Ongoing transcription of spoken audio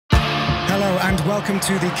Hello and welcome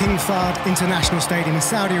to the King Fahd International Stadium in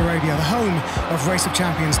Saudi Arabia, the home of Race of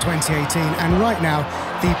Champions 2018, and right now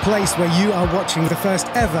the place where you are watching the first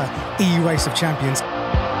ever EU Race of Champions.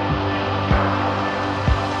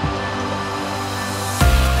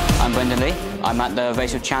 I'm Brendon Leigh. I'm at the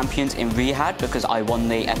Race of Champions in Riyadh because I won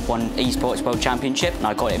the F1 Esports World Championship and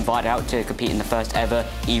I got invited out to compete in the first ever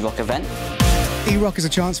E-Rock event. E-Rock is a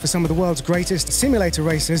chance for some of the world's greatest simulator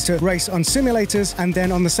racers to race on simulators and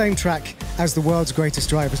then on the same track as the world's greatest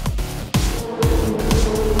drivers.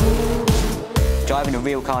 Driving a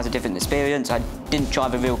real car is a different experience. I didn't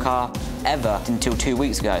drive a real car ever until 2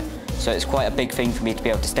 weeks ago, so it's quite a big thing for me to be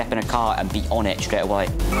able to step in a car and be on it straight away.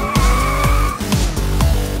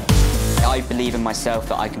 I believe in myself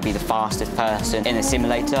that I can be the fastest person in a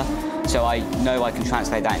simulator, so I know I can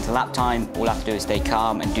translate that into lap time. All I have to do is stay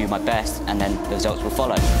calm and do my best, and then the results will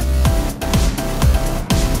follow.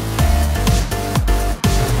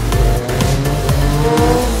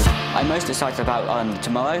 I'm most excited about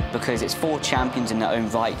tomorrow because it's 4 champions in their own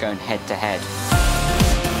right going head to head.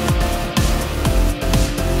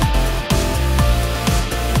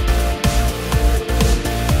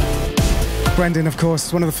 Brendon, of course,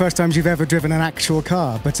 it's one of the first times you've ever driven an actual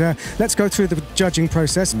car, but let's go through the judging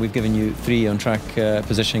process. We've given you 3 on-track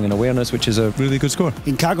positioning and awareness, which is a really good score.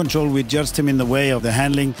 In car control, we judged him in the way of the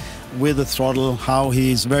handling with the throttle, how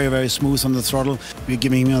he's very, very smooth on the throttle. We're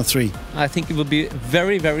giving him a 3. I think it will be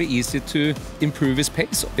very, very easy to improve his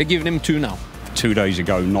pace. We're giving him 2 now. 2 days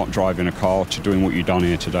ago, not driving a car, to doing what you've done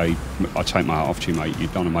here today, I take my hat off to you, mate.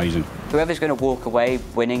 You've done amazing. Whoever's going to walk away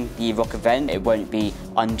winning the E-Rock event, it won't be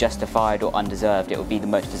unjustified or undeserved. It will be the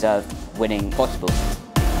most deserved winning possible.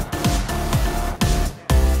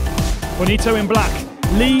 Bonito in black,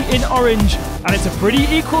 Leigh in orange, and it's a pretty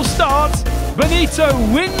equal start. Bonito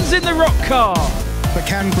wins in the rock car. But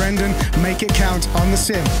can Brendon make it count on the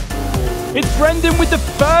sim? It's Brendon with the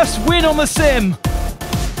first win on the sim.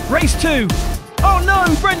 Race 2. Oh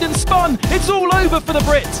no, Brendon spun. It's all over for the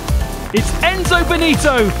Brit. It's Enzo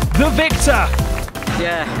Bonito, the victor.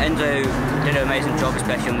 Yeah, Enzo did an amazing job,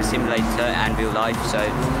 especially on the simulator and real life, so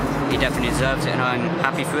he definitely deserves it and I'm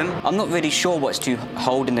happy for him. I'm not really sure what's to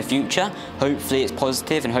hold in the future. Hopefully it's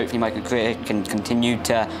positive and hopefully my career can continue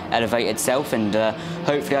to elevate itself, and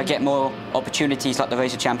hopefully I get more opportunities like the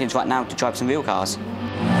Race of Champions right now to drive some real cars.